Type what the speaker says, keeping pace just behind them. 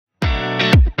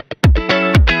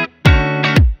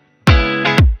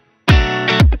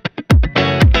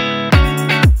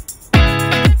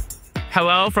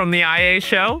Hello from the IA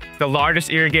show, the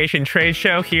largest irrigation trade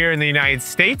show here in the United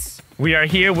States. We are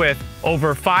here with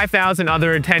over 5,000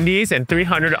 other attendees and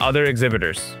 300 other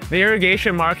exhibitors. The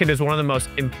irrigation market is one of the most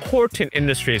important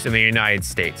industries in the United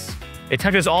States. It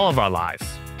touches all of our lives.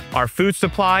 Our food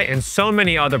supply and so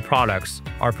many other products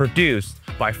are produced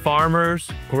by farmers,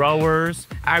 growers,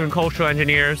 agricultural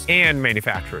engineers, and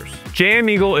manufacturers. JM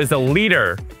Eagle is a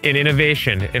leader in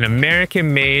innovation in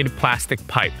American-made plastic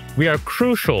pipe. We are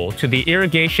crucial to the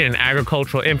irrigation and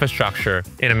agricultural infrastructure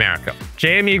in America.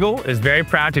 JM Eagle is very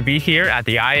proud to be here at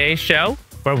the IA show,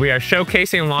 where we are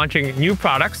showcasing and launching new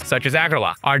products such as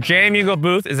AgriLoc. Our JM Eagle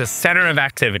booth is a center of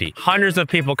activity. Hundreds of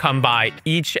people come by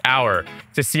each hour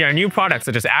to see our new products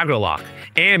such as AgriLoc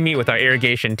and meet with our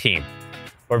irrigation team.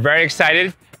 We're very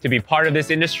excited to be part of this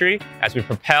industry as we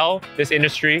propel this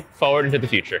industry forward into the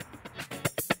future.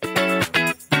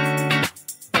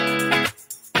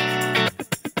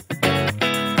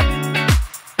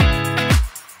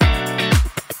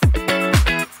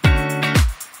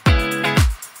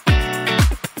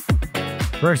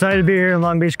 We're excited to be here in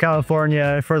Long Beach,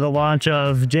 California for the launch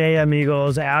of JM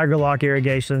Eagle's AgriLoc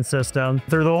irrigation system.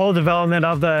 Through the whole development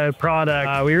of the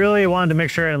product, we really wanted to make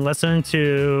sure and listen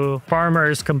to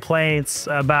farmers' complaints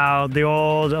about the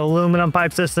old aluminum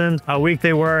pipe systems, how weak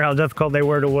they were, how difficult they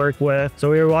were to work with. So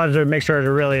we wanted to make sure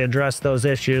to really address those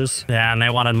issues. Yeah, and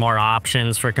they wanted more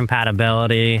options for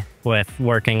compatibility with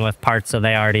working with parts that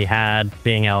they already had,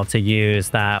 being able to use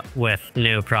that with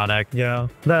new product. Yeah,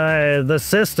 the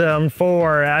system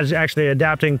for actually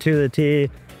adapting to the T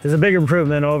is a big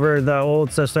improvement over the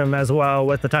old system as well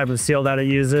with the type of seal that it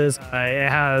uses. It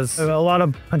has a lot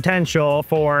of potential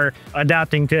for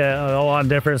adapting to a lot of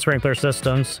different sprinkler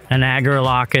systems. And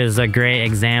AgriLoc is a great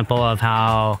example of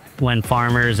how when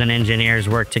farmers and engineers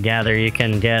work together, you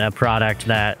can get a product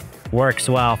that works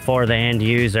well for the end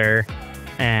user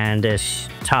and is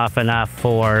tough enough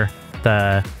for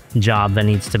the job that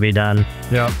needs to be done.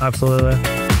 Yeah,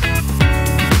 absolutely.